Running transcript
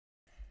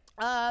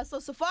So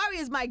Safaree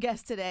is my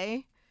guest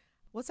today.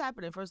 What's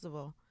happening? First of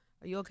all,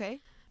 are you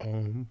okay?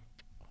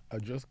 I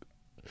just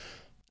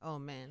Oh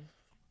man,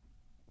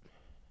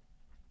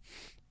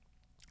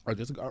 I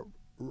just got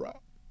robbed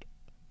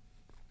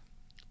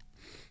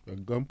at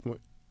gunpoint.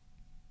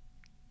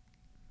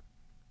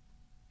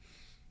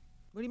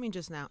 what do you mean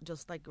just now?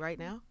 Just like right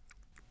now?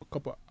 A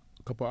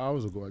couple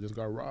hours ago, I just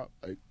got robbed.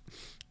 Like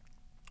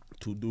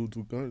two dudes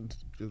with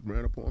guns just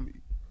ran up on me.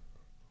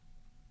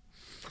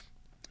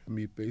 Had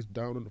me face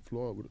down on the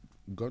floor with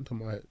a gun to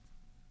my head.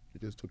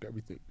 They just took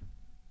everything.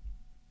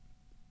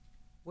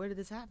 Where did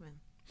this happen?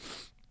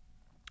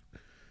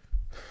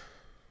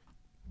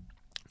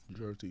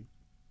 Jersey.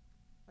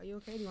 Are you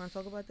okay? Do you want to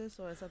talk about this,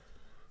 or is that?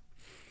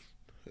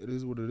 It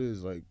is what it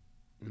is. Like,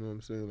 you know what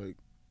I'm saying? Like,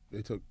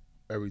 they took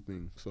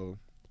everything. So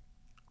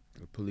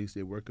the police,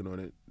 they're working on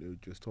it. They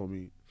just told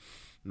me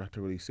not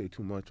to really say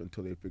too much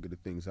until they figure the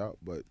things out.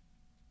 But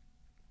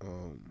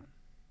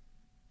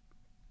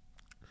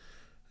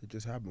it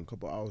just happened a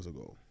couple hours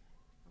ago.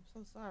 I'm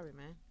so sorry,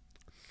 man.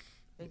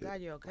 Thank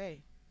God you're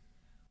okay.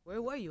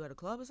 Where were you, at a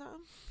club or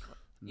something?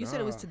 You said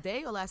it was Nah,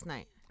 today or last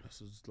night?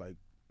 this is like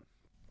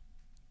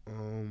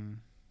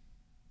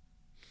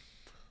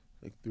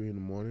 3 in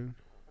the morning.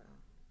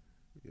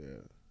 Yeah.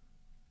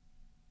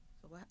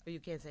 So what? You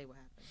can't say what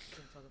happened. You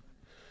can't talk about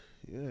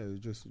it. Yeah, it's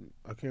just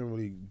I can't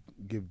really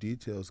give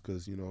details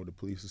because the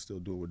police is still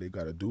doing what they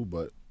gotta do,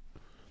 but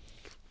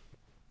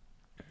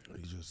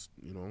it's just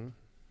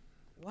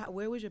Why?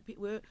 Where was your?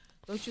 Where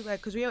don't you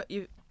like? Cause you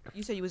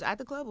said you was at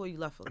the club or you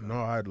left for the club?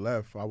 no, I had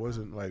left. I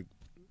wasn't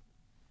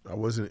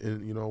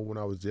in. When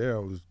I was there, I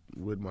was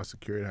with my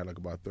security. I had like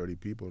about 30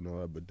 people and all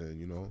that. But then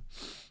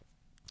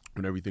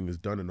when everything is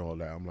done and all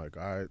that, I'm like,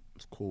 all right,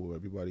 it's cool.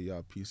 Everybody,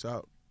 y'all, peace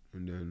out.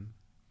 And then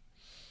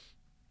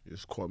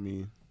just caught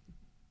me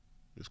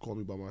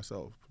by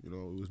myself. It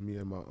was me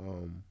and my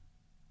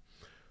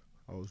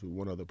I was with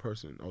one other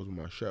person. I was with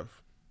my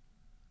chef.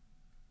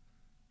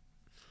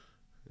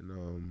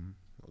 And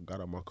I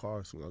got out my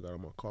car. So when I got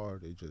out my car,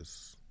 they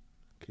just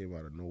came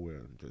out of nowhere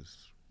and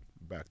just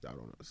backed out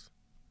on us.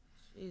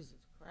 Jesus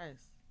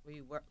Christ. Were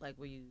you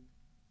were you?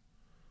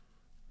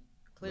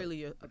 Clearly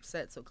you're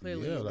upset. So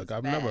clearly Yeah, it like was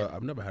I've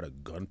bad. never had a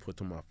gun put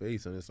to my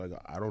face, and it's like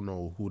I don't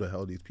know who the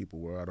hell these people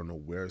were. I don't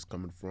know where it's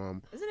coming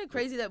from. Isn't it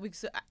crazy that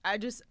I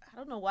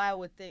don't know why I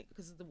would think,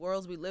 because of the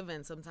worlds we live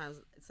in,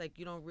 sometimes it's like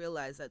you don't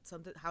realize that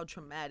how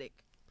traumatic.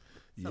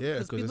 Yeah,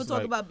 Because because people it's talk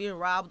like about being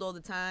robbed all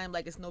the time,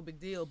 like it's no big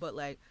deal, but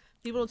like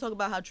people don't talk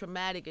about how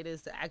traumatic it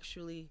is to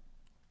actually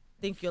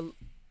think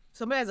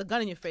somebody has a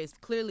gun in your face.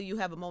 Clearly you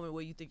have a moment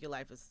where you think your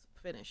life is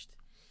finished,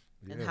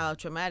 and yeah. how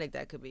traumatic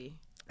that could be.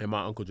 And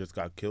my uncle just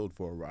got killed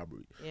for a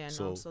robbery. Yeah, no,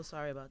 So I'm so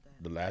sorry about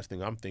that. the last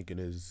thing I'm thinking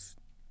is,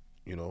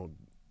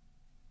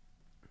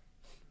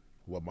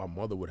 what my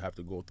mother would have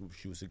to go through if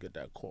she was to get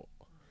that call.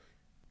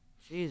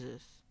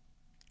 Jesus.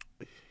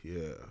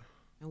 Yeah.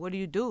 And what do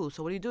you do?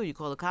 So what do you do? You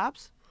call the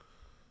cops?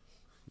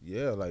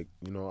 Yeah, like,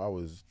 I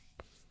was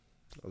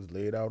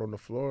laid out on the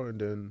floor,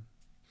 and then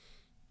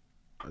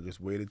I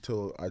just waited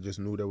till I just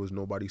knew there was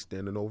nobody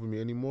standing over me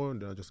anymore,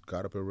 and then I just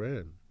got up and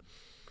ran.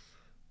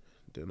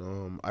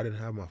 Then I didn't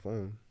have my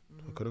phone.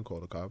 I couldn't call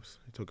the cops.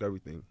 They took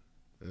everything.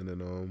 And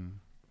then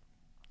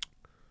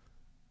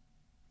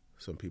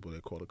some people, they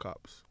call the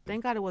cops.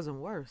 Thank God it wasn't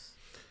worse.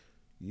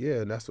 Yeah,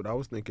 and that's what I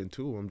was thinking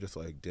too. I'm just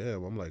like,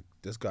 damn, I'm like,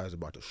 this guy's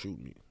about to shoot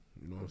me.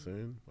 You know what I'm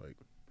saying? Like,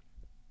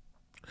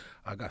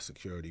 I got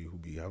security who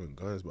be having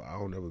guns, but I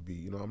don't ever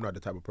be, I'm not the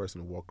type of person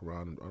to walk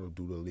around and I don't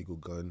do the illegal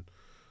gun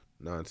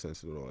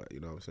nonsense and all that, you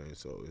know what I'm saying?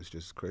 So it's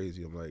just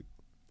crazy. I'm like,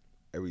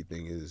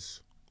 everything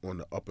is on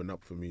the up and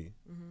up for me,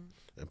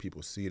 and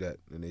people see that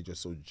and they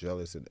just so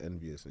jealous and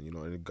envious, and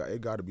and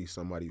it got to be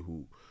somebody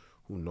who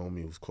know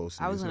me, who's close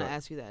to me. I was going to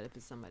ask you that, if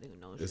it's somebody who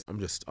knows you.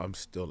 I'm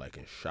still like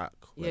in shock.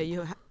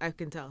 Yeah, I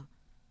can tell.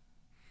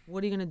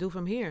 What are you going to do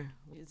from here?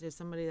 Is there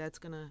somebody that's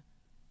going to,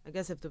 I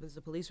guess if there's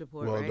a police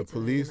report, Well, right? the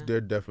police,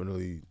 they're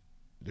definitely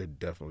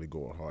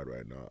going hard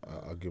right now.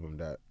 I'll give them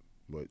that.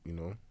 But,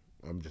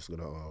 I'm just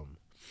going to,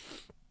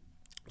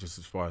 just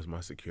as far as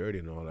my security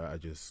and all that, I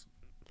just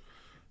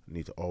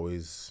need to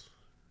always,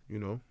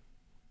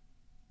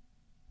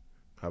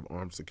 have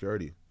armed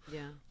security.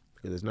 Yeah.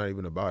 Because it's not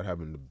even about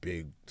having the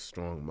big,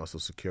 strong muscle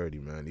security,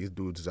 man. These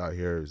dudes out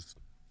here is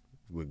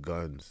with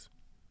guns.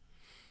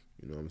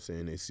 You know what I'm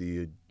saying? They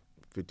see a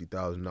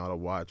 $50,000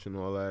 watch and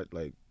all that,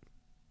 like,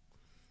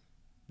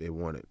 they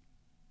want it.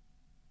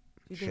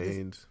 Do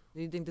Chains.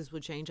 you think this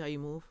would change how you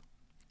move?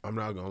 I'm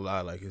not gonna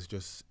lie, like, it's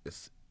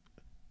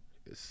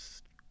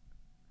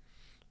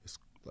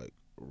like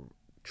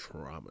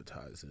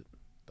traumatizing.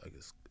 Like,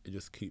 it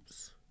just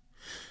keeps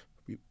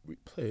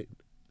replaying.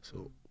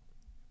 So.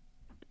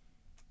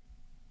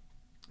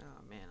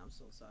 Oh man, I'm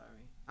so sorry.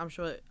 I'm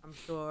sure.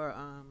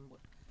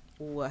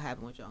 What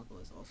happened with your uncle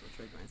is also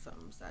triggering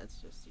something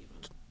besides just even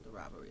the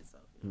robbery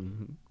itself.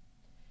 Mm-hmm.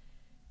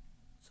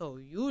 So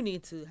you're gonna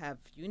have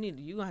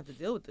to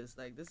deal with this.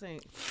 Like, this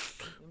ain't.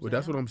 Well,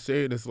 that's what I'm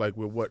saying. It's like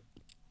with what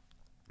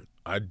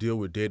I deal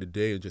with day to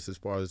day, and just as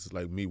far as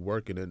like me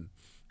working and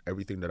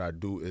everything that I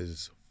do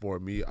is for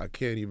me. I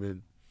can't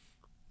even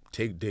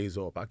take days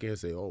off. I can't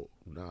say, oh,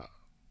 nah,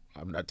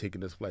 I'm not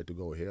taking this flight to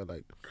go here.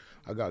 Like,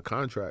 I got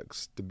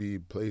contracts to be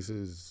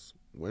places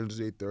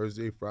Wednesday,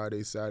 Thursday,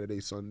 Friday, Saturday,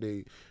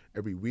 Sunday,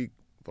 every week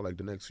for like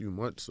the next few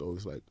months. So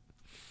it's like,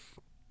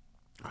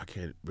 I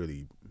can't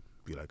really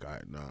be like, all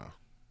right, nah.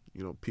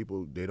 You know,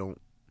 people, they don't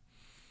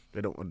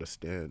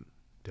understand.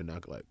 They're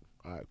not like,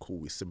 all right, cool,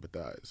 we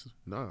sympathize.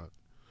 Nah.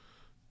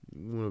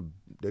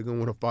 They're going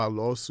to want to file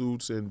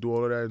lawsuits and do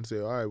all of that and say,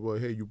 all right, well,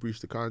 hey, you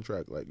breached the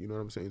contract. Like, you know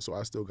what I'm saying? So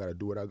I still got to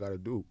do what I got to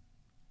do.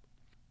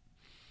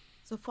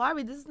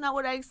 Safaree, this is not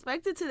what I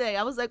expected today.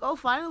 I was like, oh,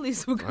 finally,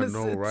 so we're going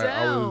to sit right?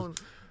 down.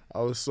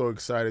 I was so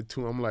excited,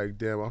 too. I'm like,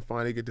 damn, I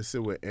finally get to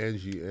sit with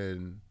Angie,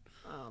 and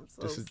oh, I'm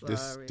so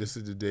sorry. This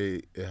is the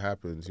day it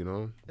happens, you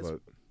know? It's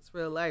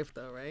real life,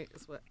 though, right?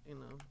 It's what, you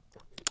know.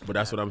 But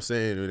that's what I'm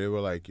saying. And they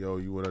were like, yo,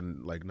 you want to,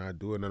 like, not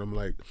do it? And I'm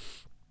like,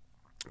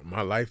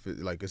 my life is,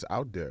 like, it's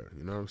out there.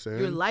 You know what I'm saying?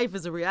 Your life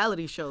is a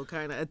reality show,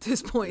 kind of, at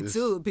this point,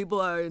 too. People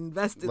are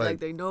invested, like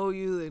they know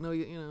you, you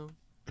know.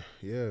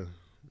 Yeah.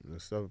 The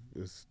stuff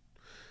is...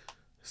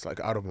 It's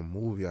like out of a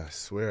movie, I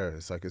swear.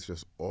 It's like it's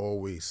just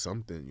always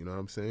something, you know what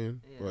I'm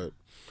saying? Yeah. But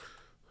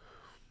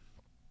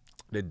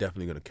they're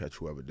definitely going to catch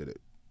whoever did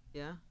it.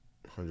 Yeah?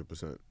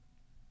 100%.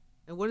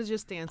 And what is your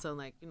stance on,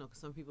 like, you know, because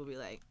some people be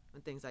like,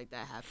 when things like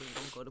that happen,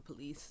 don't go to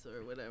police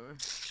or whatever.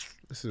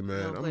 Listen,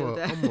 man,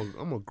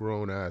 I'm a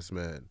grown-ass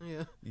man.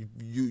 Yeah.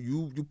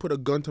 You put a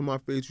gun to my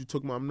face, you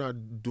took I'm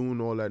not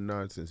doing all that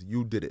nonsense.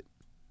 You did it.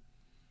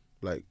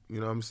 Like, you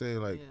know what I'm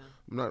saying? Like,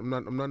 yeah. I'm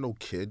not no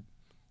kid.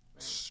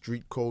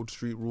 Street code,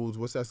 street rules,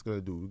 what's that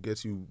gonna do? It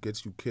gets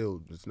you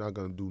killed. It's not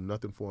gonna do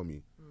nothing for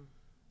me.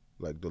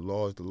 Like, the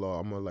law is the law.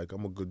 I'm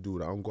a good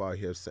dude. I don't go out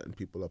here setting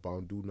people up. I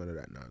don't do none of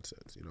that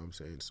nonsense. You know what I'm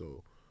saying?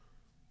 So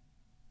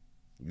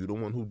you the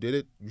one who did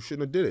it, you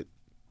shouldn't have did it.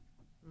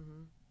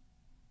 Mm-hmm.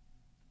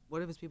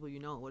 What if it's people you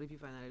know? What if you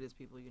find out it is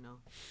people you know?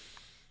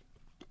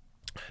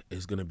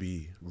 It's gonna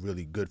be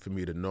really good for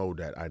me to know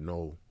that I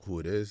know who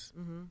it is.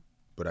 Mm-hmm.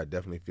 But I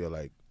definitely feel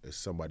like it's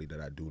somebody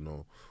that I do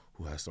know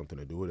who has something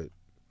to do with it.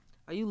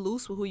 Are you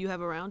loose with who you have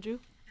around you?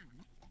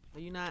 Are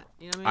you not?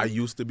 You know what I mean? I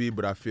used to be,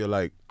 but I feel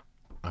like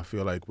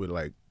with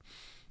like,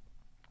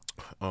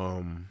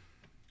 how,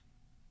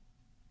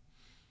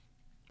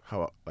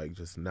 like,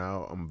 just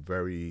now I'm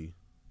very, you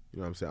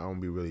know what I'm saying? I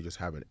don't be really just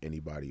having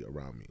anybody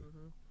around me.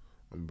 Mm-hmm.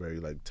 I'm very,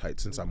 like, tight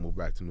since I moved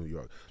back to New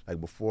York. Like,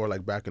 before,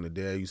 like, back in the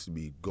day, I used to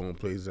be going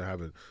places and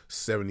having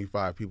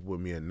 75 people with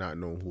me and not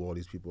knowing who all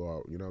these people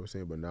are. You know what I'm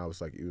saying? But now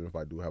it's like, even if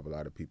I do have a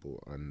lot of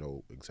people, I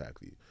know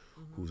exactly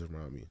who's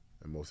around me.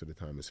 And most of the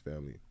time it's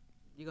family.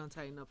 You're going to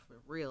tighten up for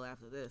real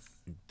after this.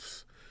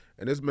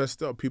 And it's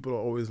messed up. People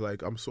are always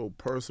like, I'm so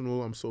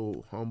personal, I'm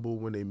so humble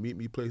when they meet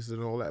me places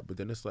and all that. But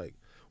then it's like,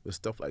 when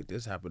stuff like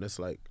this happen, it's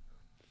like,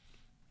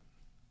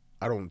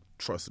 I don't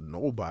trust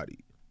nobody.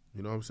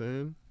 You know what I'm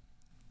saying?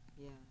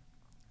 Yeah.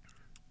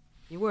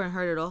 You weren't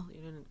hurt at all?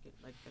 You didn't get,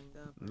 like, banged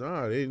up?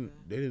 Nah, they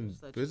didn't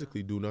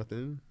physically do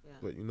nothing. Yeah.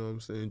 But, you know what I'm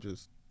saying?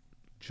 Just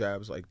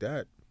jabs like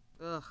that.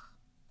 Ugh.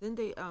 Didn't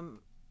they,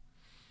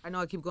 I know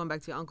I keep going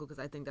back to your uncle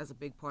because I think that's a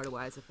big part of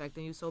why it's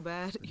affecting you so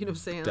bad. You know what I'm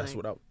saying? That's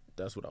what I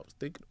was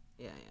thinking.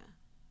 Yeah, yeah.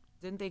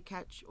 Didn't they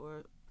catch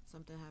or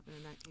something happen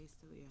in that case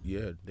too?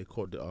 Yeah, they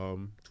caught the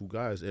 2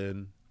 guys,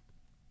 and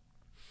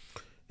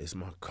it's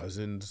my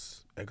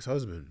cousin's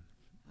ex-husband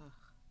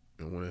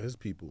and one of his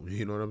people.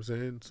 You know what I'm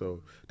saying?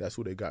 So that's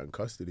who they got in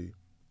custody.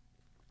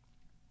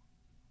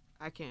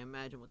 I can't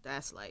imagine what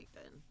that's like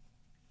then.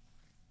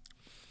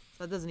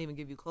 So that doesn't even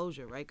give you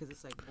closure, right? Because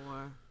it's like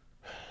more.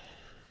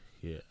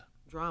 Yeah.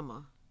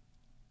 Drama.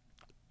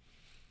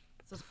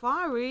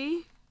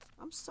 Safaree,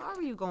 I'm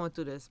sorry you're going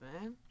through this,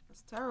 man.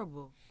 It's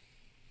terrible.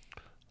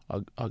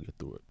 I'll get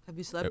through it. Have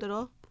you slept at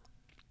all?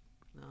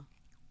 No.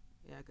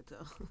 Yeah, I could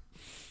tell.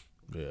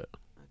 Yeah.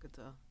 I could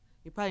tell.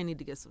 You probably need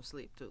to get some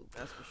sleep too.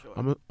 That's for sure.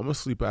 I'm gonna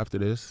sleep after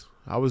this.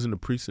 I was in the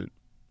precinct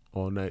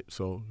all night,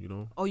 so you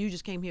know. Oh, you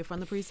just came here from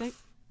the precinct?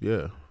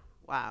 Yeah.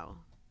 Wow.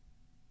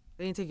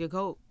 They didn't take your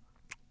coat?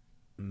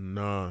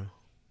 Nah.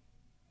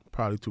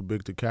 Probably too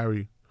big to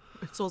carry.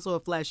 It's also a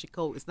flashy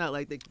coat. It's not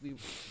like they could be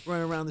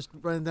running down the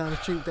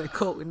street with that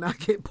coat and not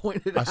get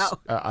pointed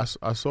out.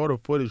 I saw the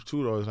footage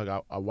too, though. It's like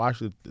I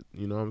watched it.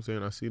 You know what I'm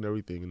saying? I seen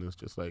everything, and it's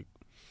just like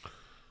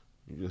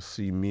you just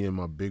see me in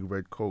my big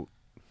red coat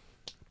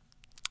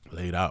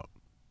laid out.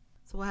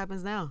 So what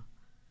happens now?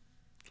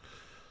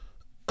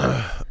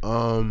 I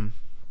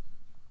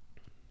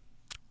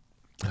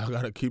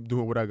gotta keep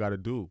doing what I gotta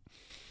do.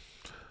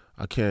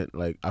 I can't,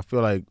 like, I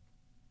feel like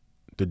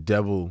the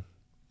devil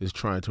is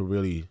trying to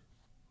really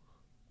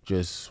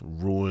just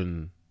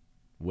ruin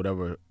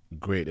whatever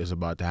great is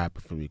about to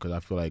happen for me, because I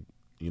feel like,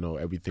 you know,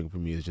 everything for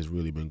me has just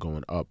really been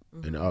going up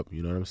and up,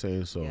 you know what I'm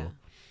saying? So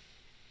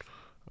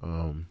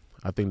yeah.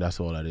 I think that's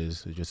all that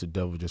is. It's just the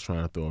devil just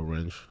trying to throw a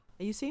wrench.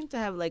 And you seem to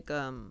have like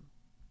a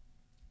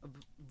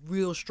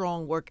real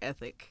strong work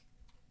ethic.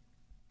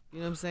 You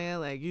know what I'm saying?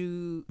 Like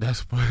you.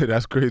 That's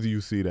crazy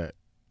you see that.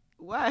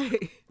 Why?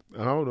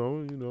 I don't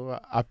know. You know,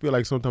 I feel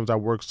like sometimes I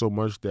work so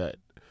much that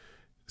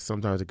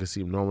sometimes it can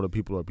seem normal to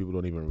people, or people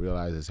don't even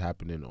realize it's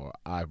happening, or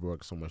I've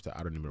worked so much that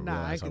I don't even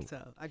realize. I can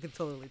tell. I can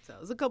totally tell.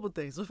 There's a couple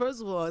things. So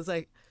first of all, it's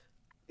like,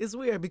 it's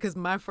weird because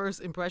my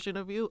first impression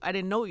of you, I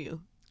didn't know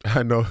you.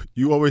 I know.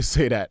 You always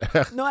say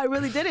that. No, I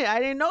really didn't. I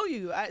didn't know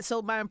you.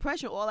 So my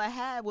impression, all I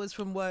had was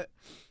from what,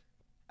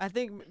 I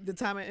think the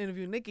time I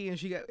interviewed Nikki and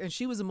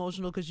she was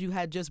emotional because you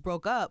had just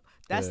broke up.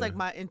 That's like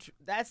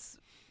that's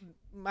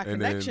my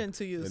connection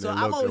to you. So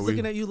I'm always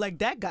looking at you like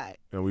that guy.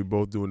 And we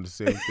both doing the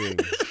same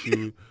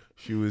thing.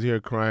 She was here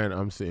crying.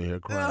 I'm sitting here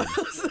crying.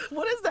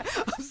 What is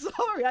that? I'm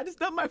sorry. It's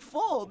not my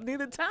fault.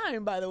 Neither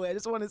time, by the way. I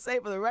just want to say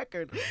for the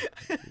record.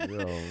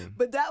 Yo.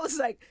 But that was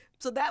like,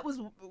 so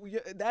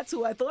that's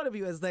who I thought of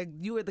you as. Like,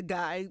 you were the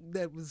guy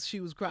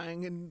she was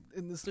crying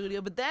in the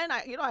studio. But then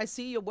I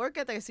see your work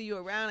ethic. I see you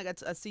around.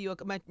 I see you.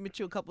 I met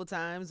you a couple of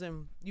times,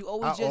 and you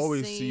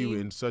always see you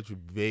in such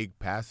vague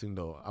passing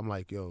though. I'm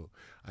like, yo,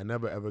 I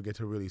never ever get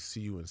to really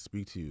see you and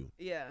speak to you.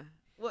 Yeah.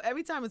 Well,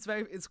 every time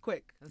it's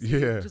quick.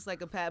 Yeah. Just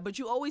like a pad. But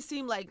you always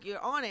seem like you're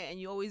on it, and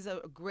you always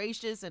are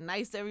gracious and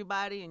nice to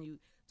everybody, and you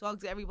talk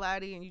to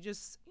everybody, and you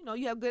just,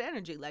 you have good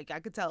energy. Like, I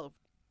could tell.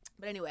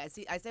 But anyway,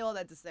 I say all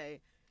that to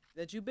say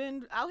that you've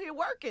been out here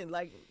working.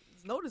 Like,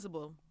 it's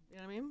noticeable. You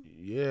know what I mean?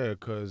 Yeah,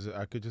 because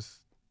I feel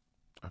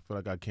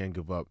like I can't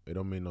give up. It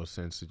don't make no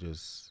sense to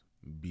just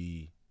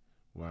be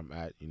where I'm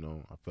at,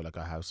 I feel like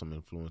I have some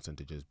influence and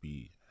to just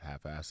be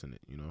half-assing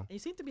it, And you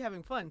seem to be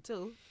having fun,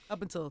 too.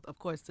 Up until, of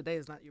course, today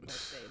is not your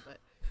best day, but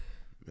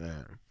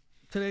man,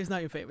 today's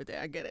not your favorite day.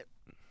 I get it.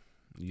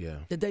 Yeah.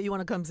 The day you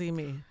want to come see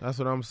me. That's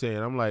what I'm saying.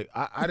 I'm like,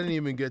 I didn't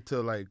even get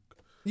to, like,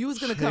 you was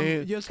going to come.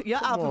 Your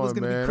outfit was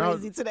going to be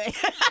crazy today.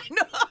 I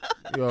know.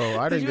 Yo,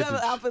 I didn't Did you have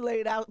an outfit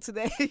laid out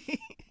today?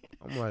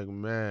 I'm like,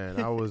 man,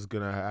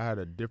 I had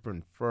a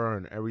different fur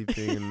and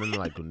everything, and then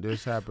like when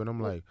this happened, I'm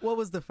like, what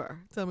was the fur?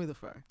 Tell me the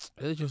fur.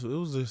 It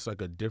was just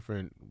like a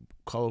different,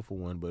 colorful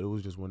one, but it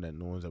was just one that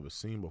no one's ever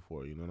seen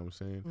before. You know what I'm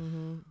saying?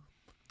 Mm-hmm.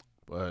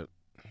 But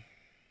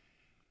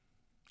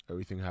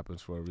everything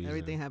happens for a reason.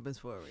 Everything happens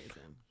for a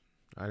reason.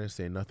 I didn't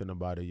say nothing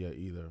about it yet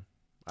either.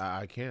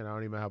 I can't. I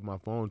don't even have my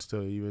phones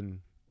to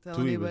even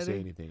say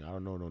anything. I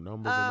don't know no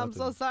numbers or nothing. I'm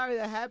so sorry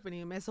that happened to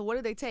you, man. So what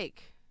did they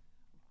take?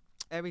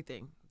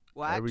 Everything.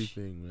 Watch?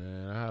 Everything,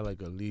 man. I had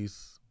like at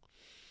least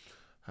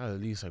like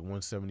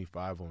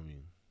 175 on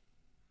me.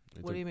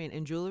 What do you mean,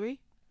 in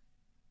jewelry?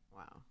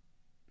 Wow.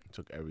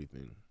 Took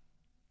everything.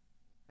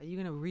 Are you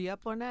gonna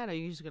re-up on that, or are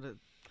you just gonna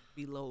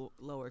be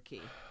lower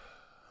key?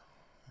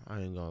 I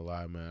ain't gonna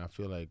lie, man. I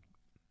feel like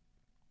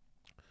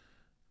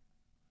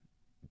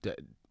that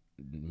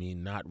me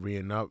not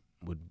re-ing up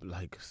would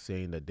like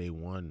saying that they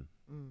won.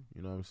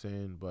 You know what I'm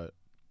saying? But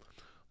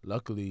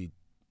luckily,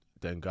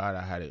 thank God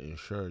I had it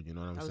insured, you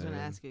know what I'm saying? I was going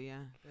to ask you,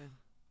 yeah. Good.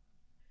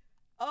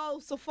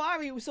 Oh,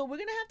 Safaree. So we're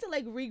going to have to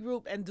like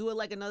regroup and do it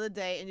like another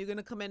day, and you're going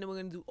to come in and we're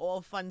going to do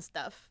all fun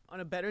stuff on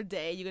a better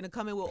day. You're going to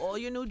come in with all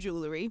your new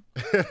jewelry,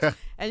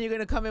 and you're going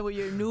to come in with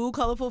your new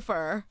colorful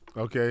fur.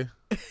 Okay.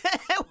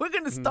 We're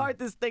going to start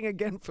this thing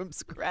again from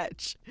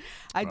scratch.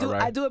 I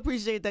do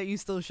appreciate that you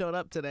still showed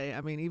up today.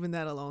 I mean, even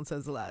that alone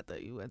says a lot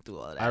that you went through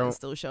all that and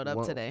still showed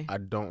up today. I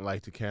don't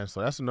like to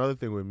cancel. That's another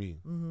thing with me.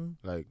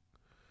 Mm-hmm. Like,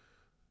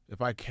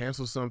 if I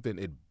cancel something,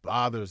 it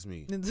bothers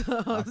me.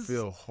 I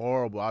feel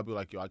horrible. I'll be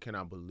like, yo, I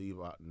cannot believe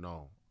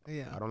no.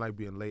 Yeah. I don't like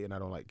being late, and I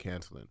don't like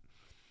canceling.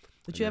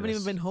 But you haven't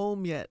even been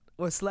home yet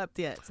or slept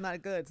yet. It's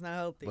not good. It's not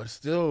healthy. But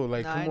still,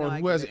 like, come on.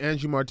 Who has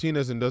Angie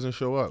Martinez and doesn't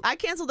show up? I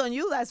canceled on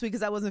you last week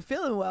because I wasn't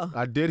feeling well.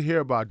 I did hear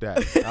about that.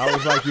 I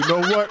was like, you know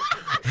what?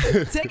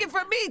 Take it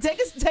from me.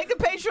 Take a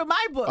page from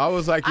my book. I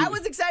was like, I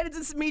was excited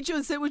to meet you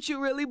and sit with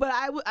you, really, but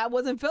I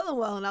wasn't feeling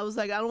well, and I was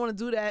like, I don't want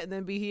to do that and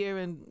then be here,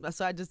 and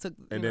so I just took.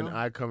 Then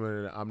I come in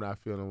and I'm not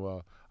feeling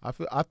well. I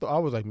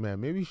was like,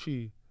 man, maybe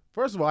she.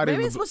 First of all, I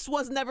didn't. Maybe this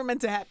was never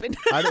meant to happen.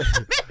 I didn't,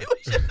 maybe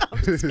we should.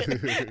 I'm just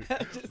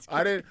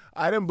kidding.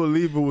 I didn't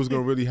believe it was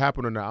gonna really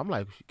happen or not. I'm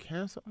like, she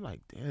canceled. I'm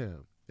like,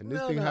 damn. And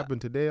this thing happened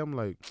today. I'm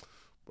like,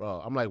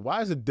 bro. I'm like,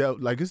 why is the devil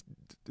like? Is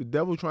the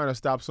devil trying to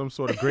stop some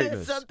sort of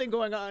greatness? There's something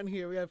going on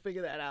here. We gotta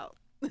figure that out.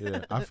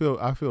 Yeah, I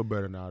feel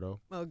better now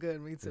though. Oh,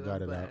 good. Me too.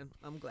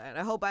 I'm glad.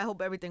 I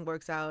hope everything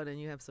works out and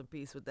you have some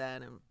peace with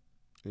that. And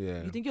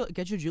yeah. You think you'll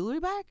get your jewelry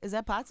back? Is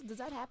that possible? Does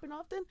that happen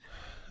often?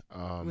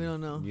 We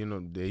don't know. You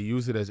know, they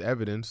use it as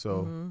evidence,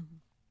 so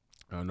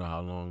I don't know how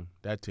long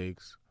that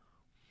takes.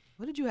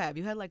 What did you have?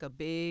 You had like a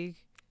big.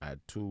 I had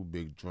 2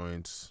 big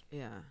joints.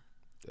 Yeah.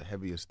 The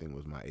heaviest thing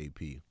was my AP.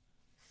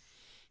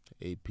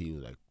 The AP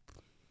was like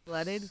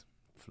flooded.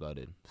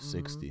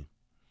 60.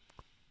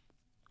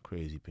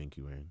 Crazy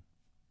pinky ring.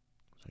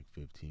 It's like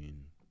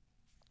 15.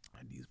 I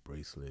had these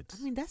bracelets.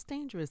 I mean, that's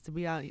dangerous to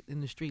be out in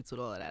the streets with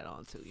all of that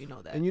on, too. You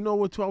know that. And you know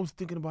what, too? I was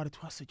thinking about it, too.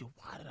 I said, yo,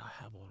 why did I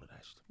have all of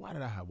that shit? Why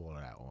did I have all of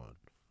that on?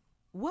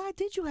 Why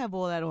did you have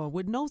all that on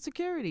with no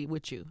security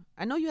with you?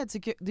 I know you had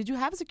security. Did you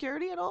have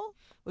security at all?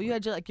 Or you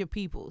had like your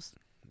peoples?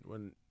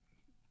 When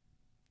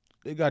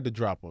they got the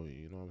drop on you,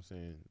 you know what I'm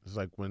saying? It's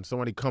like when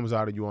somebody comes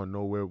out of you on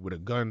nowhere with a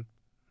gun,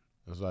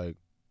 it's like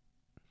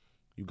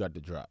you got the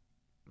drop.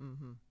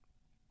 Mm-hmm.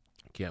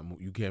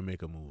 You can't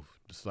make a move.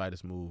 The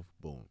slightest move,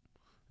 boom.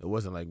 It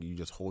wasn't like you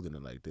just holding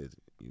it like this.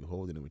 You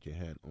holding it with your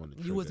hand on the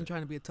trigger. You wasn't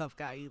trying to be a tough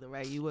guy either,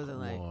 right? You wasn't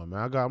like. Oh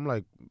man,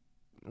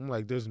 I'm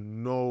like, there's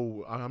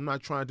no. I'm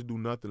not trying to do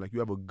nothing. Like you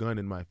have a gun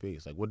in my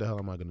face. Like what the hell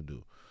am I gonna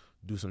do?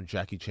 Do some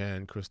Jackie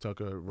Chan, Chris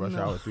Tucker, Rush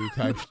Hour 3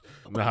 types?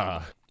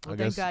 Nah. Well,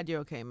 thank God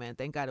you're okay, man.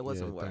 Thank God it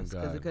wasn't worse,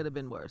 because it could have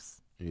been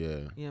worse. Yeah. You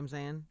know what I'm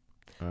saying?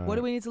 What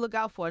do we need to look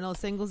out for? I know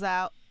singles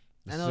out.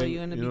 I know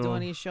you're gonna be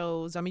doing these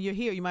shows. I mean, you're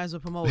here. You might as well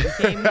promote. You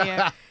came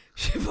here.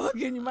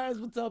 You might as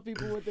well tell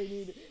people what they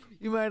need.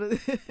 You might.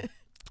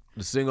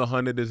 The single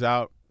 100 is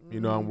out. You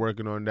know, I'm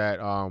working on that,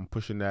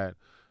 pushing that,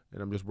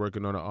 and I'm just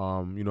working on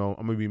I'm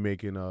gonna be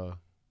making a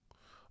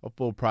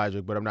full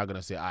project, but I'm not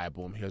gonna say, all right,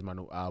 boom, here's my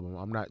new album.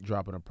 I'm not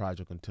dropping a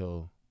project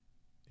until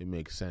it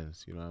makes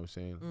sense. You know what I'm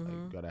saying?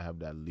 Like, gotta have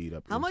that lead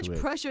up. How much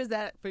pressure is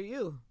that for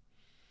you?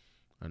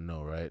 I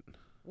know, right?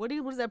 What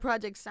does that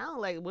project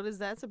sound like? What is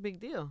that? That's a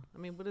big deal. I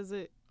mean, what is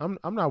it? I'm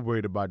not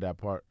worried about that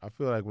part. I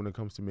feel like when it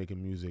comes to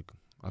making music,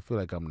 I feel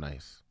like I'm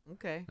nice.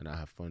 Okay. And I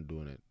have fun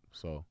doing it.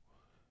 So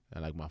I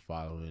like my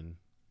following,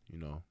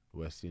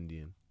 West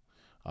Indian.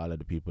 All of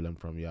the people I'm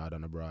from yard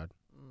and abroad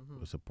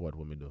will support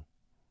what we do.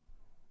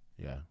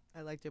 Yeah.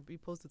 I liked you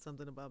posted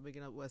something about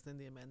bigging up West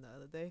Indian men the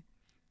other day.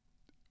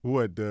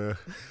 What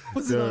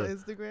was it on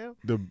Instagram?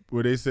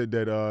 Where they said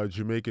that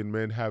Jamaican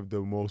men have the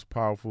most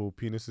powerful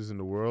penises in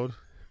the world.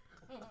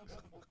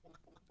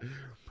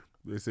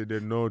 They said they're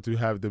known to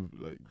have the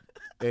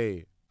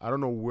hey, I don't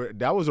know where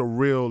that was a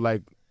real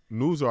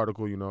news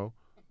article,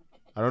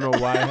 I don't know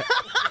why.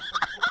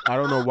 I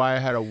don't know why I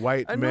had a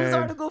white man. A news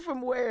article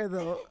from where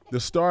though? The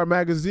Star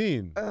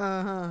magazine.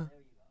 Yeah.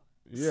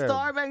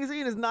 Star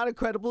magazine is not a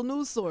credible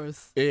news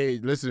source. Hey,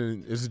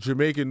 listen, it's a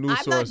Jamaican news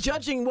source. I'm not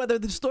judging whether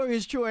the story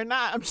is true or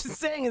not. I'm just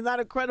saying it's not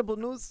a credible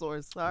news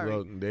source. Sorry.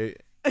 Look,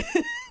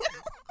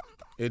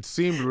 it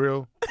seemed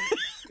real.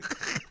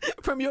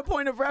 From your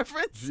point of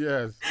reference?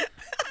 Yes.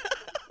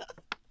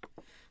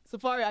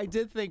 Safaree, I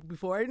did think,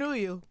 before I knew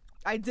you,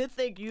 I did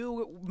think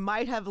you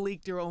might have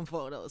leaked your own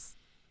photos.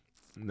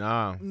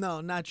 Nah. No,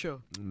 not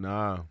true.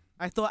 Nah.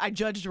 I thought I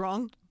judged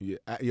wrong. Yeah,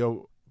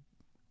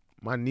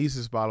 my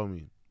nieces follow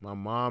me. My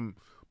mom,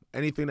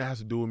 anything that has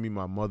to do with me,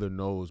 my mother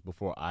knows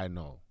before I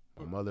know.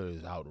 My mother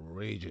is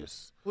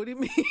outrageous. What do you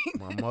mean?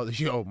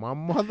 My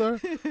mother,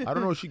 I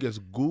don't know if she gets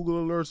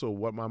Google alerts or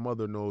what. My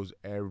mother knows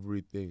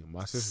everything.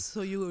 My sister.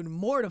 So you were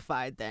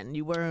mortified then?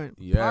 You weren't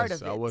yes, part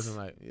of it? I wasn't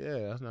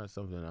that's not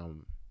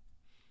something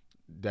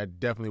that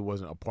definitely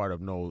wasn't a part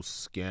of no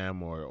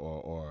scam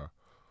or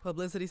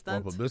publicity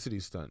stunt? Or publicity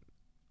stunt.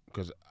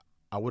 Because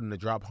I wouldn't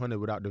have dropped 100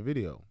 without the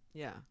video.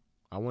 Yeah.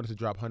 I wanted to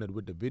drop 100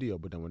 with the video,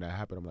 but then when that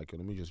happened, I'm like,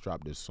 let me just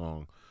drop this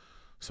song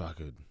so I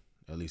could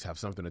at least have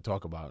something to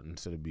talk about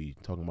instead of be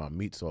talking about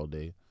meats all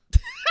day.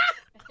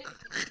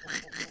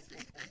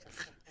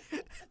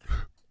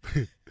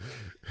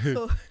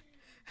 So,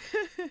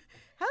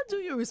 how do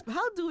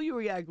you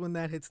react when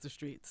that hits the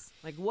streets?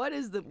 Like, what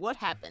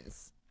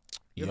happens?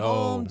 You're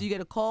home. Do you get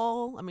a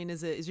call? I mean,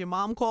 is your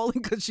mom calling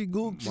because she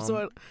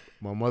Googled?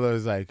 My mother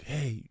is like,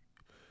 hey,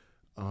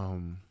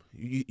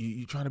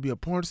 you trying to be a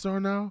porn star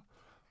now?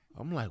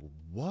 I'm like,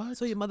 what?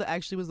 So your mother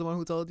actually was the one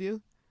who told you?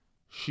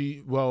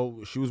 She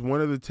was one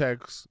of the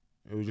texts.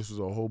 It was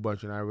a whole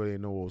bunch, and I really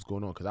didn't know what was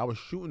going on because I was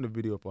shooting the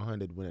video for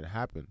 100 when it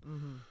happened.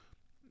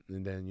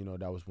 And then,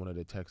 that was one of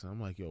the texts. And I'm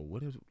like, yo,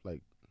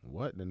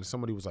 what? And then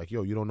somebody was like,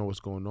 yo, you don't know what's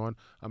going on?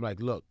 I'm like,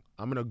 look,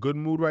 I'm in a good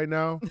mood right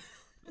now.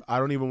 I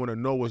don't even want to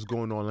know what's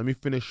going on. Let me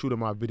finish shooting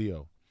my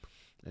video.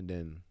 And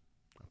then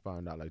I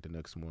found out the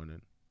next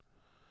morning.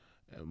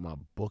 And my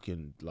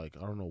booking, I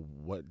don't know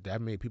what, that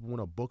made people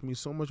want to book me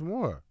so much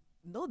more.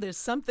 No, there's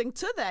something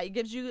to that. It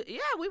gives you,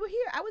 we were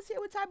here. I was here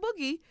with Ty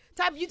Boogie.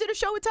 You did a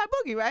show with Ty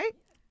Boogie, right?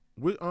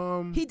 He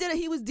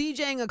was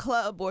DJing a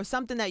club or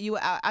something that you.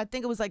 I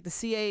think it was like the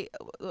CA.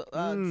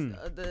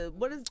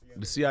 What is the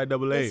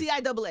CIAA? The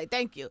CIAA.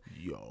 Thank you.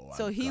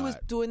 So he was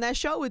doing that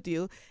show with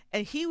you,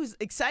 and he was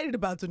excited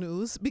about the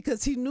news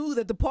because he knew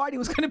that the party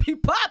was going to be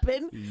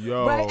popping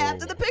right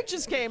after the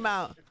pictures came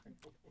out.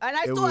 And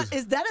I thought,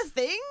 is that a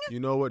thing?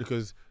 You know what?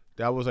 Because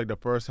that was the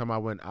first time I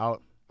went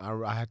out.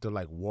 I had to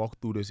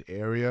walk through this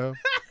area.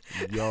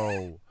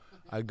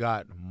 I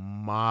got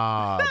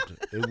mobbed.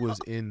 It was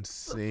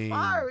insane.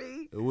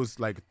 Sorry. It was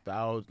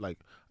whatever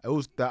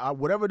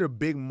the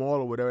big mall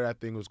or whatever that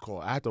thing was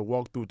called. I had to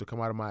walk through it to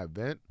come out of my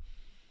event.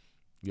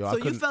 So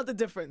you felt the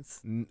difference.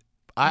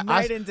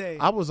 Night and day.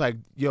 I was like,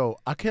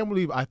 I can't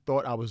believe I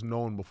thought I was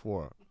known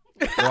before.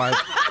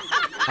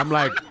 I'm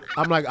like,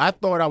 I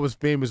thought I was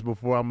famous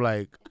before. I'm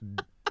like,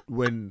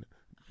 when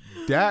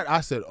that, I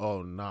said,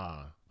 oh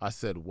nah. I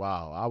said,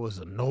 wow, I was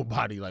a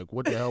nobody.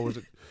 What the hell was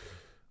it?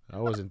 I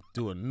wasn't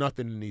doing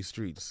nothing in these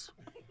streets.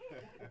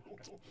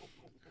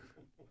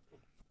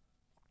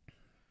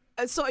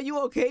 So are you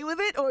okay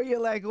with it, or you're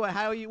like, what?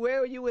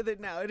 Where are you with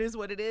it now? It is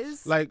what it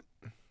is.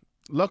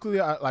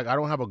 Luckily, I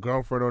don't have a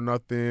girlfriend or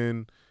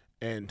nothing,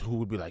 and who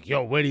would be like,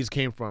 yo, where these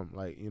came from?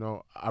 Like, you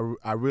know,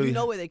 I really... You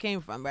know where they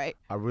came from, right?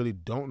 I really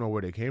don't know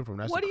where they came from.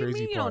 That's what the crazy part. What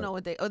do you mean you don't know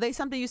what they... Are they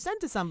something you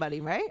sent to somebody,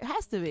 right? It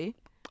has to be.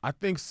 I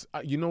think,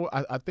 you know,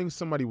 I think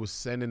somebody was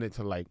sending it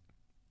to, like,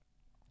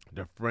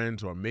 their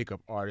friends or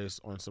makeup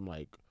artists on some,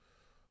 like,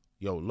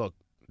 yo, look,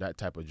 that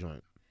type of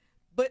joint.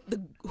 But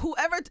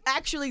whoever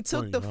actually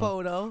took the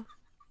photo...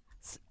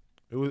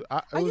 It was.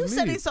 Are you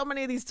sending so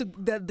many of these to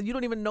that you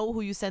don't even know who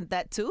you sent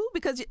that to?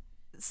 Because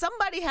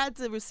somebody had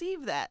to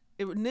receive that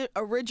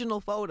original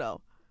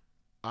photo.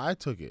 I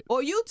took it.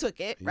 Or you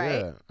took it,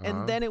 right? Yeah,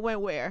 and then it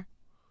went where?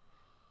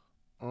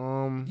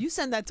 You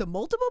send that to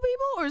multiple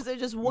people, or is there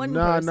just one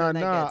person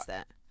that gets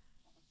that?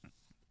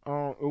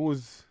 It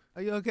was.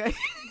 Are you okay?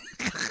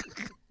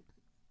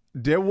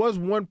 There was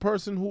one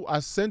person who I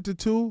sent it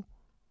to,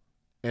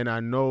 and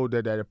I know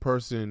that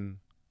person.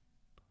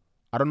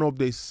 I don't know if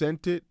they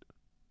sent it,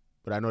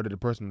 but I know that the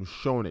person was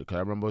showing it, because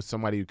I remember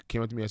somebody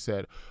came up to me and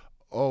said,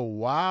 "Oh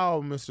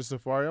wow, Mr.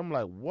 Safaree." I'm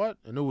like, "What?"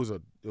 And it was a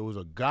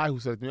guy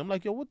who said to me, I'm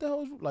like, "Yo, what the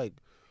hell is like?"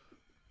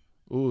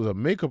 It was a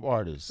makeup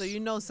artist. So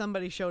you know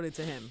somebody showed it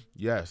to him.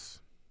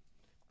 Yes.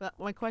 But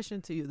my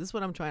question to you, this is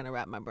what I'm trying to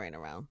wrap my brain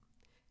around.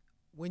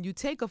 When you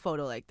take a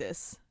photo like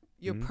this,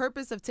 your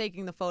purpose of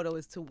taking the photo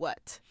is to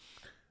what?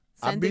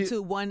 Send it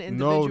to one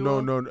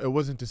individual? No. It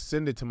wasn't to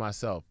send it to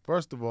myself.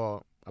 First of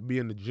all, I'd be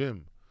in the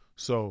gym,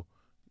 so.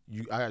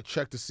 I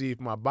check to see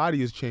if my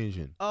body is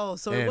changing. Oh,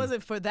 so it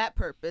wasn't for that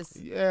purpose.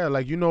 Yeah,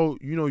 like you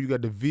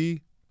got the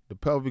V, the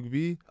pelvic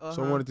V.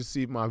 So I wanted to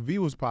see if my V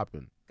was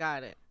popping.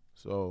 Got it.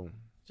 So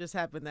just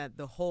happened that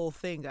the whole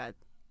thing got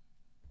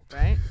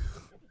right,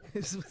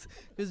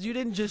 because you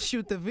didn't just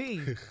shoot the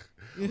V.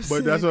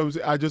 But that's what I'm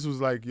saying. I just was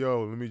like,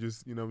 yo, let me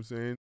just, you know what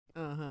I'm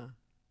saying?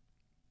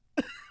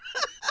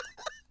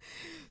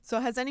 So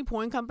has any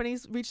porn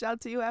companies reached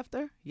out to you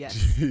after?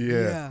 Yes.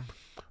 Yeah.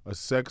 A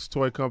sex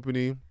toy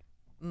company.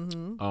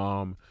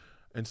 Mm-hmm.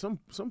 And some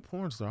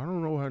porn star, I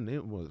don't know what her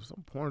name was.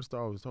 Some porn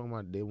star was talking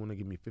about they want to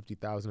give me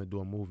 $50,000 to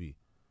do a movie.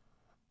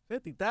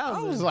 $50,000.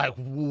 I was like,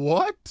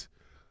 what?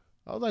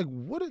 I was like,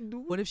 what?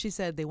 What if she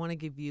said they want to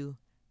give you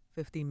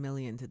 $50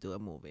 million to do a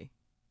movie?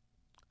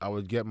 I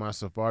would get my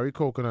Safaree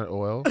coconut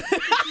oil,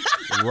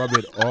 rub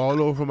it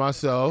all over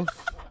myself,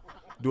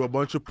 do a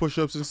bunch of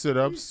push-ups and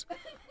sit-ups,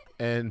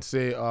 and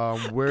say,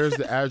 "Where's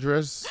the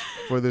address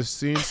for this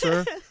scene,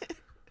 sir?"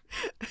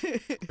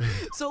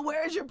 So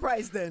where is your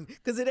price then?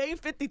 Because it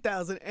ain't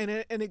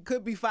 $50,000 and it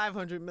could be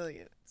 $500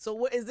 million. So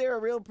what is there a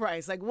real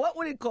price? Like what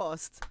would it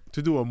cost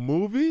to do a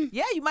movie?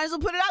 Yeah, you might as well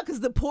put it out because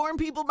the porn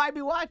people might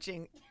be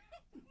watching.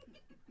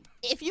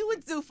 If you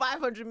would do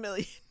 $500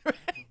 million,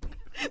 right,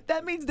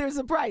 that means there's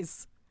a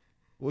price.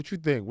 What you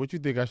think? What you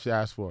think I should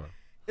ask for?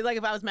 Like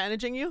if I was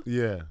managing you?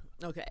 Yeah.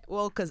 Okay.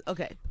 Well,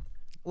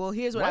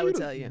 here's what I would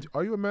tell you.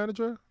 Are you a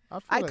manager?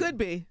 I could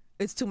be.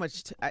 It's too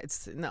much.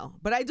 No,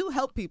 but I do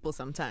help people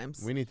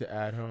sometimes. We need to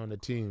add her on the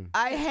team.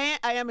 I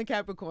am a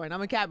Capricorn.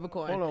 I'm a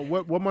Capricorn. Hold on.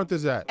 What month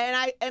is that?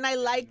 And I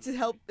like to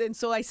help, and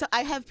so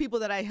I have people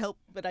that I help,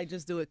 but I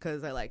just do it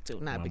because I like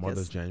to, not My because. My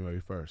mother's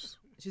January 1st.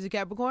 She's a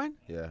Capricorn.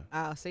 Yeah.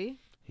 Oh, see.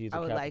 He's a I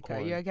would Capricorn.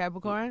 like her. You're a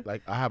Capricorn.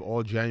 Like I have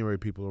all January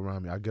people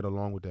around me. I get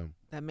along with them.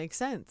 That makes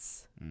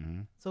sense.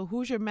 Mm-hmm. So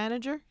who's your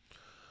manager?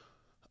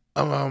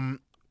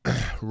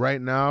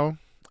 Right now.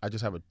 I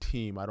just have a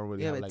team. I don't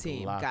really have like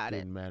team. locked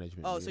in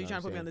management. Oh, so you're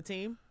trying to put me on the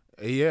team?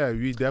 Yeah,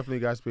 we definitely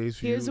got space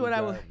for Here's you. What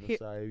I would. You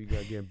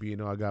got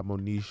Gambino. I got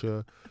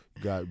Monisha.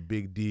 You got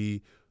Big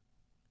D,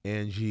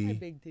 Angie. Hey,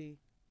 Big D.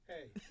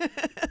 Hey.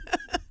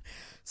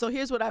 So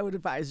here's what I would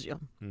advise you.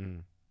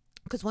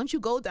 Because once you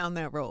go down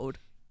that road,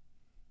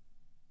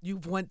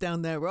 you've went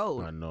down that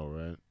road. I know,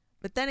 right?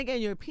 But then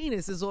again, your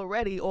penis is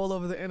already all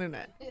over the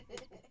internet.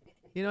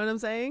 You know what I'm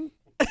saying?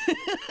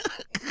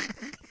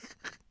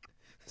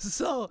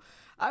 So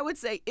I would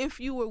say if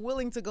you were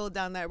willing to go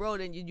down that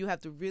road, and you have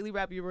to really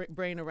wrap your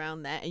brain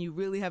around that, and you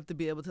really have to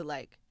be able to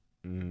like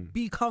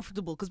be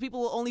comfortable, because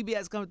people will only be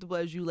as comfortable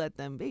as you let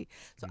them be.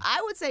 So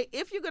I would say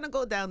if you're going to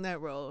go down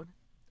that road,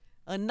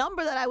 a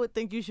number that I would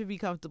think you should be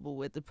comfortable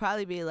with would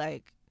probably be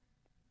like,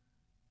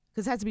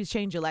 because it has to be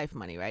change your life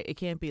money, right? It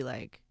can't be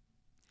like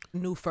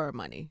new fur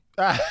money.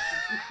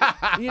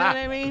 You know what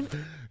I mean?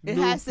 It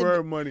new has fur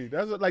to be, money.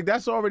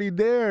 That's already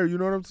there. You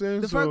know what I'm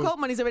saying? The fur coat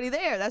money's already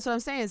there. That's what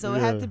I'm saying. So it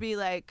had to be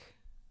like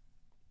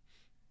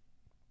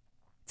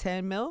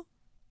 10 mil.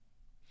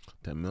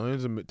 10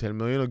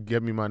 million will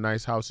get me my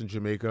nice house in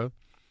Jamaica.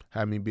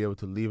 Have me be able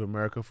to leave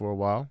America for a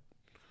while.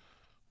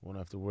 Won't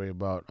have to worry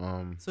about.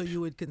 So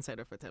you would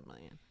consider for 10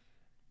 million?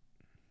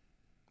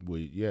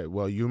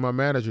 Well, you're my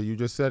manager. You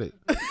just said it.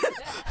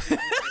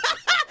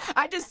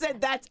 I just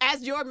said that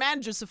as your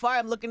manager, Safaree.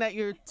 I'm looking at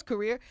your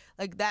career.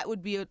 Like that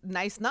would be a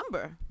nice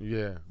number.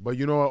 Yeah, but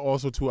you know what?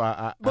 Also, too,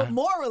 But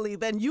morally,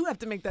 then you have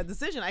to make that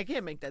decision. I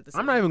can't make that decision.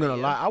 I'm not even gonna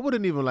lie. I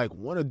wouldn't even like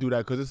want to do that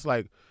because it's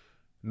like,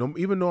 no,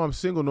 even though I'm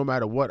single, no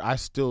matter what, I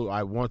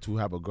want to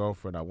have a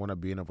girlfriend. I want to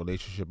be in a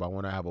relationship. I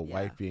want to have a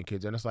wifey and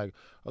kids. And it's like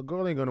a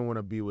girl ain't gonna want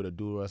to be with a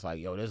dude that's like,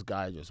 yo, this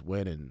guy just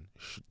went and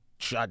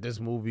shot this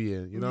movie,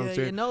 and you know what I'm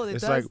saying. You know,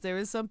 it's does. like There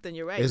is something.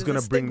 You're right. it's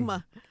There's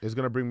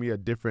gonna bring me a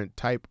different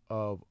type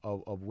of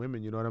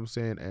women. You know what I'm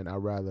saying? And I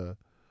rather,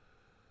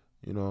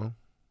 you know,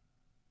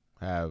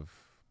 I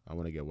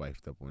want to get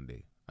wifed up one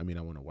day. I mean,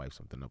 I want to wife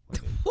something up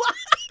one day. What?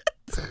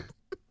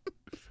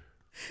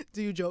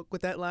 Do you joke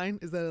with that line?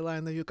 Is that a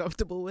line that you're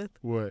comfortable with?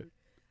 What?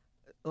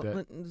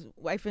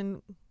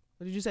 Wifing.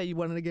 What did you say? You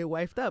wanted to get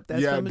wifed up?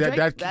 That's Yeah, from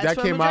Drake. that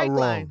came out wrong.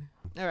 Line.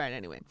 All right.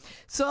 Anyway,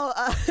 so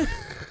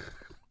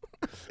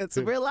it's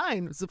a real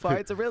line, Safaree.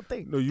 It's a real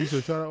thing. No, you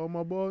should shout out all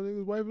my bald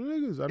niggas, wifing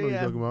niggas. I know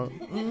Yeah. what you're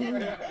talking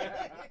about.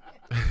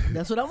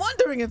 That's what I'm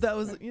wondering if that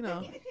was, you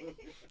know.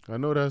 I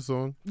know that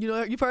song. You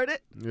know, you've heard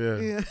it.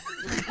 Yeah.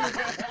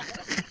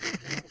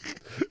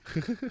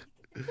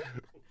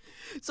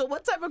 So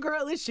what type of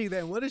girl is she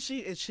then? What is she?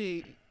 Is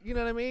she? You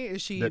know what I mean?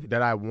 Is she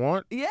that I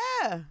want?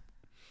 Yeah.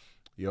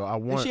 Yo, I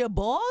want. Is she a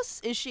boss?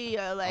 Is she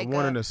like? I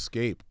want an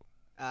escape.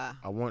 I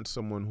want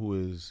someone who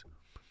is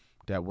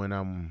that when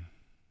I'm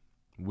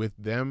with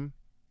them,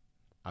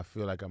 I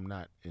feel like I'm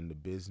not in the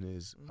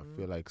business. I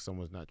feel like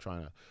someone's not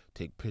trying to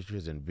take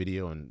pictures and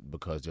video, and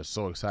because they're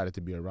so excited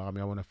to be around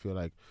me, I want to feel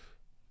like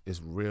it's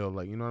real.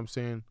 Like, you know what I'm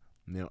saying?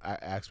 You know,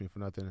 ask me for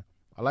nothing.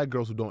 I like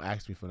girls who don't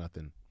ask me for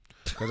nothing,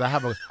 because I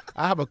have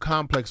a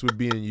complex with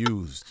being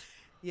used.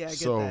 Yeah, I get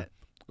so that.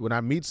 when I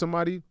meet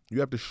somebody,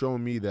 you have to show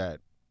me that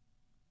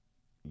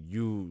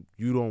you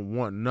don't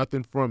want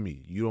nothing from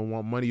me. You don't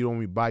want money. You don't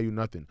want me to buy you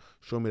nothing.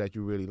 Show me that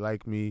you really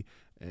like me,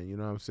 and you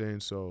know what I'm saying?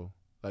 So,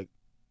 like,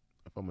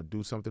 if I'm going to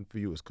do something for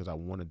you, it's because I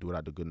want to do it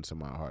out the goodness of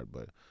my heart,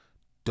 but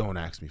don't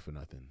ask me for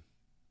nothing.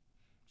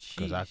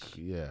 You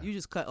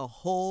just cut a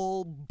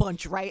whole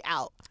bunch right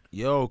out.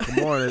 Yo,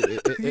 come on.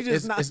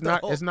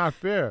 It's not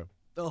fair.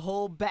 The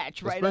whole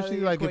batch right especially out of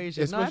the like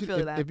equation. Especially no, I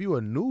feel that. if you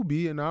a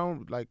newbie and I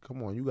don't, like,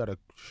 come on, you got to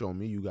show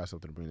me you got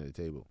something to bring to the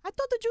table. I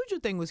thought the Juju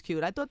thing was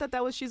cute. I thought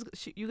that was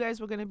you guys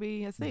were going to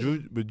be a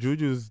thing. But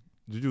Juju's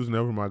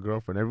never my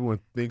girlfriend. Everyone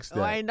thinks that.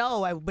 Oh, I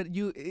know. But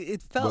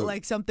it felt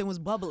like something was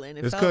bubbling.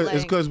 It's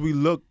because we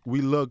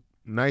look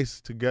nice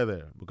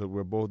together because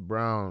we're both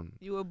brown.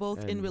 You were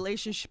both in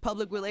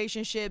public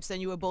relationships, and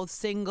you were both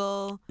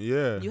single.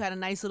 Yeah. You had a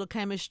nice little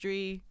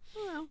chemistry.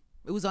 Well,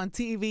 it was on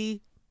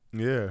TV.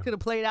 Yeah. Could have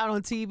played out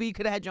on TV.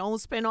 Could have had your own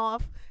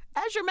spinoff.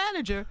 As your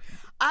manager,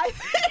 but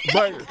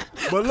look,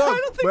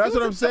 but that's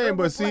what I'm saying.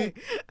 But see,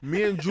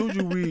 me and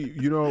Juju,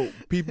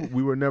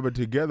 we were never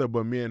together,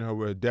 but me and her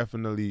were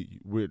definitely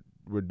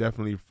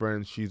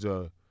friends. She's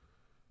a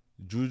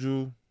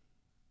Juju.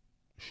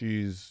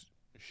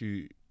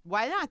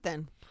 Why not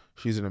then?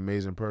 She's an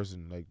amazing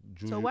person. Like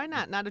Juju. So why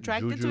not? Not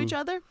attracted to each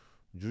other?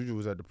 Juju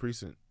was at the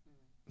precinct.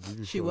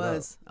 She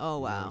was. Up, oh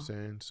wow. You know what I'm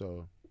saying?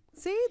 So.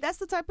 See, that's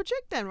the type of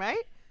chick then,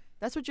 right?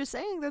 That's what you're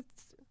saying.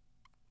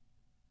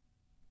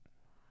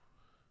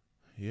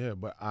 Yeah,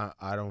 but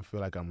I don't feel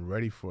like I'm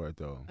ready for it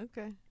though.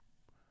 Okay.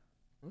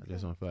 I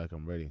just don't feel like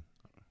I'm ready.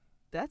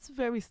 That's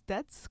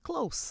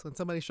close when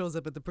somebody shows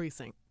up at the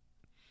precinct.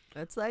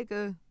 That's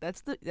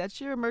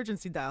that's your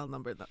emergency dial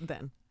number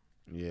then.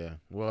 Yeah.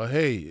 Well,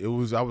 hey, I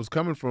was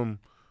coming from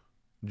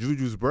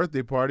Juju's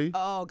birthday party.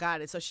 Oh,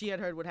 got it. So she had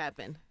heard what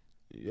happened.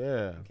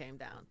 Yeah. Came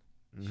down.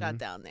 Shot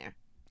down there.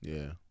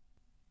 Yeah.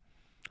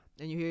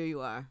 And here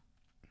you are.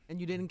 And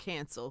you didn't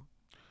cancel.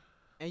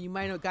 And you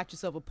might have got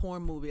yourself a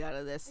porn movie out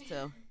of this,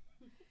 too.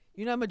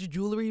 You know how much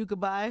jewelry you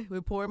could buy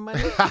with porn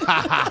money?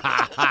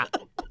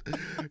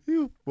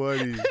 You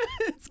funny.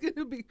 It's going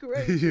to be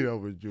great. You know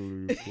what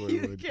jewelry with porn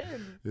You money.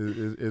 can.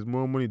 It's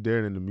more money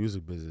there than the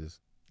music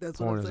business. That's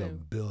porn what I'm is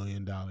saying. $1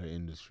 billion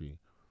industry.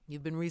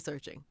 You've been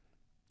researching.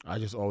 I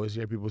just always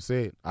hear people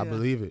say it. I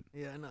believe it.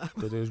 Yeah, I know.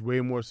 Because there's way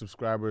more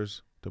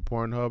subscribers to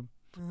Pornhub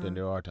than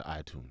there are to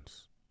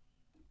iTunes.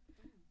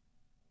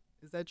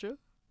 Is that true?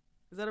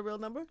 Is that a real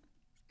number?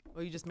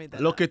 Or you just made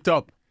that Look up? it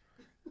up.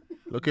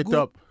 Look it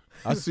up.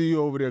 I see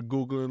you over there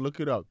Googling. Look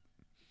it up.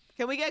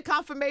 Can we get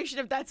confirmation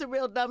if that's a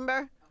real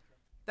number?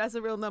 That's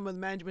a real number. The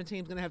management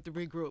team's going to have to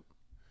regroup.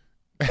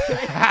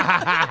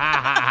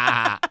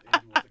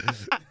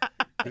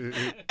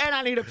 And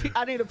I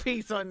need a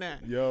piece on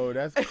that. Yo,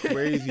 that's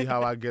crazy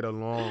how I get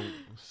along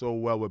so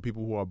well with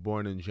people who are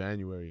born in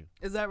January.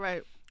 Is that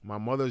right? My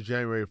mother's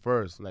January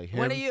 1st. Like him.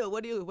 What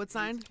are you? What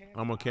sign?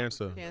 I'm a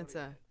Cancer.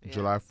 Cancer. Yeah.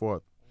 July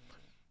 4th.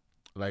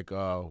 Like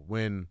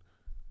when,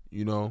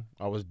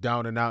 I was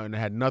down and out and I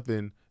had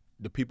nothing,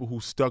 the people who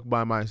stuck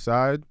by my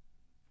side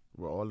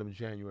were all them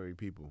January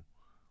people.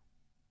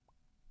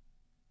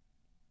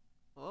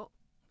 Well,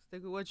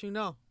 stick with what you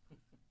know.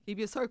 Keep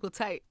your circle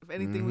tight. If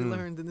anything we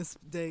learned in this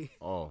day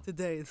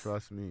today,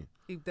 trust me.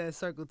 Keep that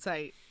circle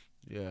tight.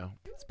 Yeah.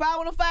 Spy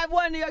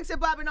 105.1, New York City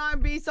Pop and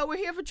R&B. So we're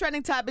here for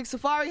trending topics.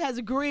 Safaree has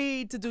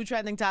agreed to do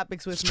trending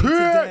topics with me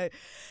today.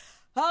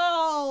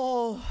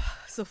 Oh,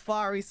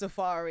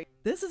 Safaree.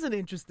 This is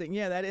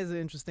that is an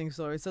interesting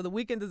story. So The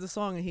Weeknd did a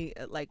song and he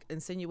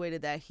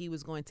insinuated that he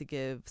was going to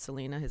give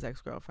Selena, his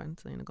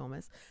ex-girlfriend, Selena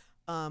Gomez,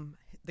 a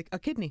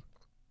kidney.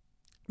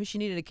 She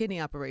needed a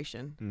kidney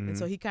operation. And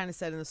so he kind of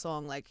said in the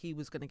song like he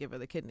was going to give her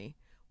the kidney.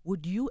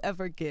 Would you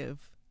ever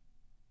give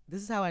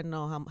This is how I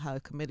know how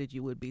committed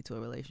you would be to a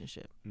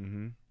relationship.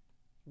 Mm-hmm.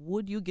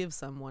 Would you give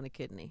someone a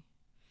kidney?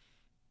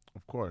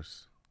 Of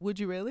course. Would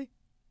you really?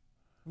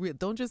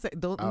 Don't just say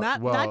don't well,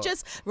 not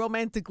just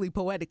romantically,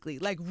 poetically.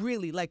 Like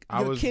really, like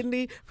your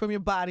kidney from your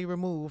body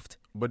removed.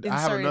 But I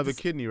have another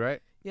kidney,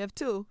 right? You have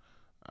two.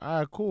 All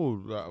right,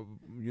 cool.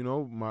 You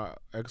know, my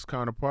ex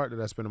counterpart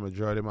that I spent a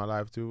majority of my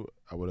life to,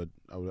 I would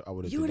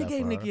have. You would have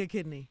gave Nikki a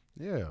kidney.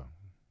 Yeah.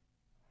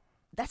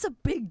 That's a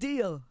big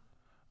deal.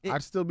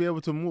 I'd still be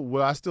able to move.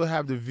 Will I still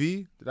have the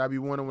V that I be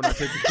wanting when I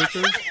take the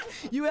pictures?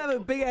 You have a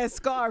big ass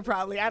scar,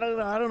 probably. I don't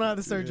know. I don't know how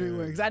the surgery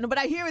works. I know, but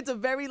I hear it's a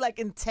very like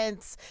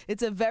intense.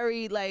 It's a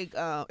very like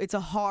it's a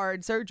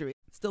hard surgery.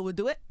 Still would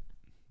do it?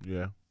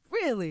 Yeah.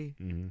 Really?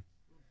 Mm-hmm.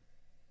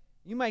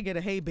 You might get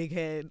a "Hey, big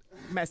head"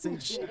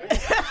 message.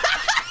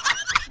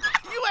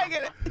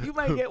 You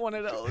might get one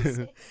of those.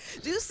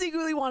 Do you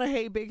secretly want a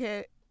 "Hey, big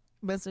head"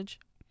 message?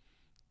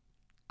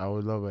 I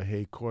would love a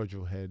 "Hey,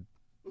 cordial head."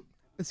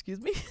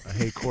 Excuse me? A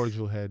 "Hey,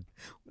 cordial head."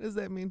 What does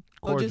that mean?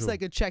 Cordial. Or just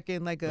like a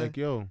check-in, like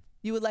yo.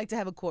 You would like to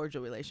have a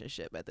cordial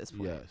relationship at this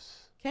point?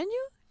 Yes. Can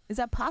you? Is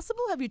that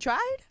possible? Have you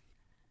tried?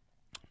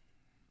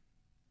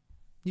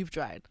 You've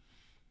tried.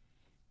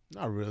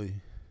 Not really.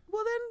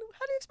 Well, then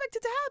how do you expect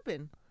it to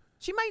happen?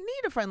 She might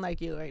need a friend like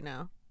you right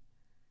now.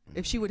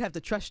 If she would have to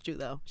trust you,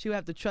 though. She would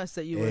have to trust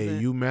that you Hey,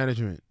 wasn't. you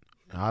management.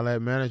 I'll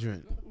let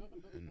management.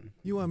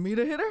 You want me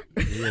to hit her?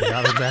 Yeah,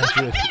 I'll let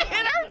management. Hit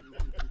her?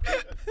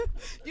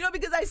 You know,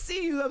 because I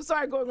see you. I'm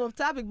sorry going off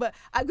topic, but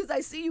because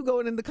I see you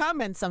going in the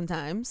comments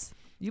sometimes.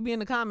 You be in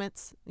the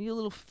comments. You a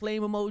little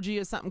flame emoji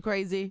or something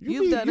crazy.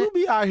 You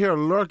be out here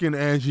lurking,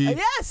 Angie.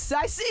 Yes,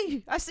 I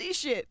see. I see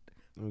shit.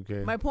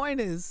 Okay. My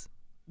point is,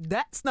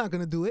 that's not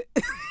gonna do it.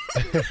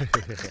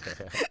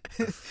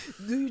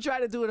 Do you try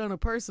to do it on a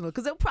personal?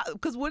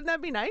 Because wouldn't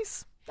that be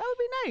nice? That would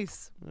be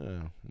nice.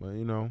 Yeah, well,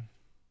 you know,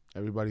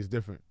 everybody's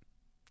different.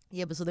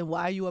 Yeah, but so then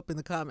why are you up in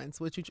the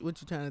comments? What you trying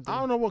to do? I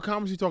don't know what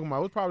comments you talking about.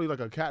 It was probably like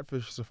a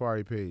catfish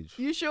safari page.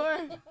 You sure?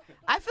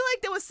 I feel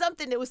like there was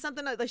something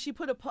like she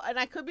put and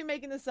I could be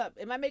making this up.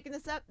 Am I making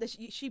this up? That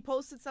she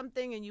posted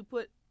something and you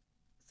put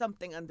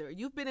something under it.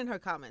 You've been in her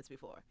comments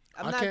before.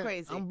 I'm not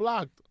crazy. I'm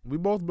blocked. We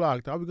both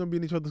blocked. How are we gonna be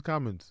in each other's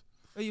comments?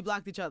 Oh, you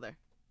blocked each other.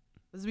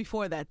 This is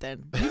before that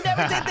then. You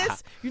never did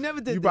this? You never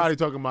did this? You probably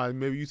talking about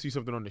maybe you see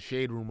something on the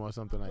Shade Room or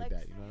something like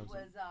that. You know what I'm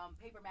saying? It was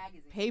Paper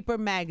Magazine. Paper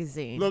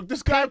Magazine. Look,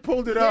 this guy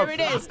pulled it up. There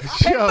it is.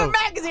 Paper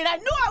Magazine. I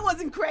knew I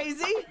wasn't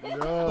crazy. Yo.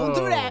 Don't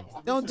do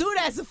that. Don't do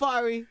that,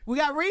 Safaree. We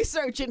got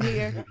research in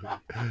here.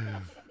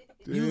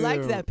 You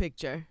liked that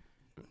picture.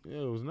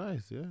 Yeah, it was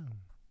nice, yeah.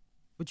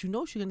 But you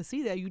know she's going to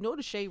see that. You know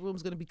the Shade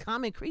Room's going to be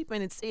comment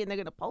creeping and seeing they're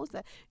going to post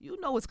that. You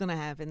know what's going to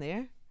happen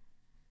there.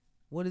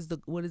 What is the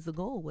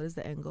goal? What is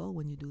the end goal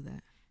when you do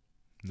that?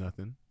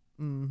 Nothing.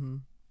 Mm-hmm.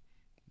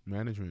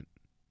 Management.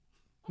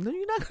 No,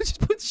 you're not going to just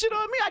put shit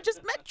on me. I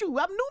just met you.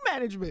 I'm new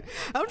management.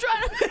 I'm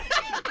trying to...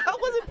 I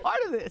wasn't part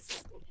of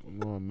this.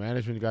 Well,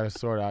 management got to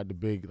sort out the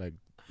big, like,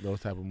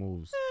 those type of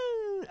moves.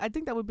 I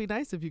think that would be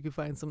nice if you could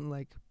find something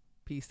like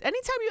peace.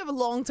 Anytime you have a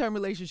long-term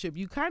relationship,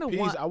 you kind of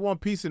want... I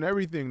want peace in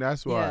everything.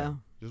 That's why. Yeah.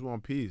 Just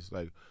want peace.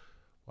 Like,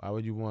 why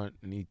would you want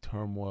any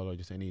turmoil or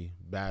just any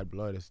bad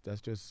blood?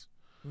 That's just...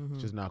 Mm-hmm.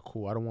 It's just not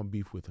cool. I don't want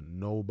beef with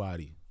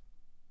nobody.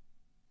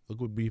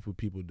 Look what beef with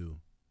people do.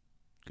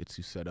 Gets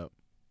you set up.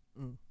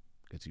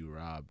 Gets you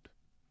robbed.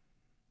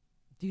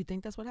 Do you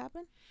think that's what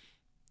happened?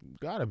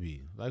 Gotta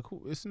be. Like,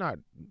 who? It's not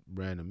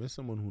random. It's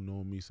someone who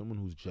know me, someone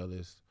who's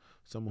jealous,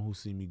 someone who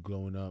see me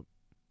growing up.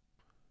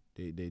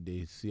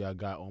 They see I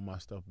got all my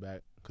stuff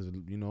back. Because,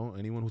 you know,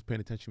 anyone who's paying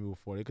attention to me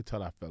before, they could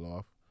tell I fell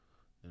off.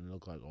 And it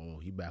looked like, oh,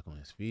 he back on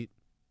his feet.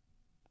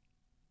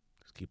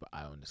 Just keep an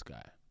eye on this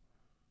guy.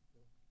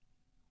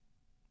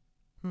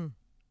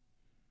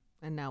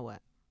 And now what?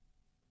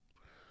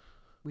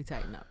 We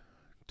tighten up.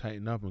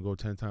 Tighten up and go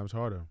 10 times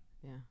harder.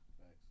 Yeah.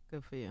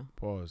 Good for you.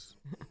 Pause.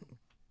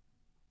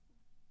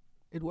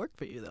 It worked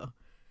for you, though.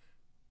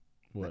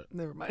 What?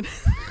 Never mind.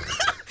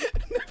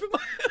 Never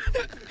mind.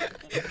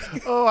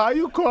 Oh, how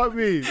you caught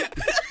me?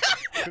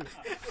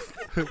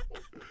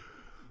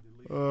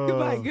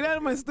 Goodbye. Get out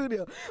of my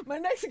studio. My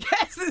next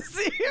guest is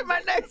here.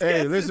 My next guest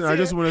Hey, listen, is I here.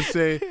 just want to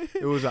say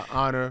it was an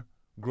honor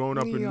growing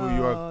up in New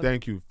York.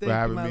 Thank you for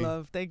having my me.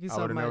 love. Thank you so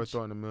I would have much. never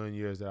thought in a million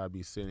years that I'd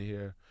be sitting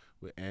here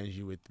with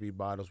Angie with 3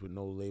 bottles with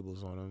no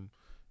labels on them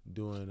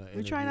doing an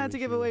We try interview not to with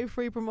give you. away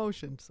free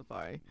promotion,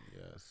 Safaree.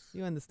 Yes.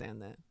 You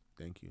understand that.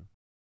 Thank you.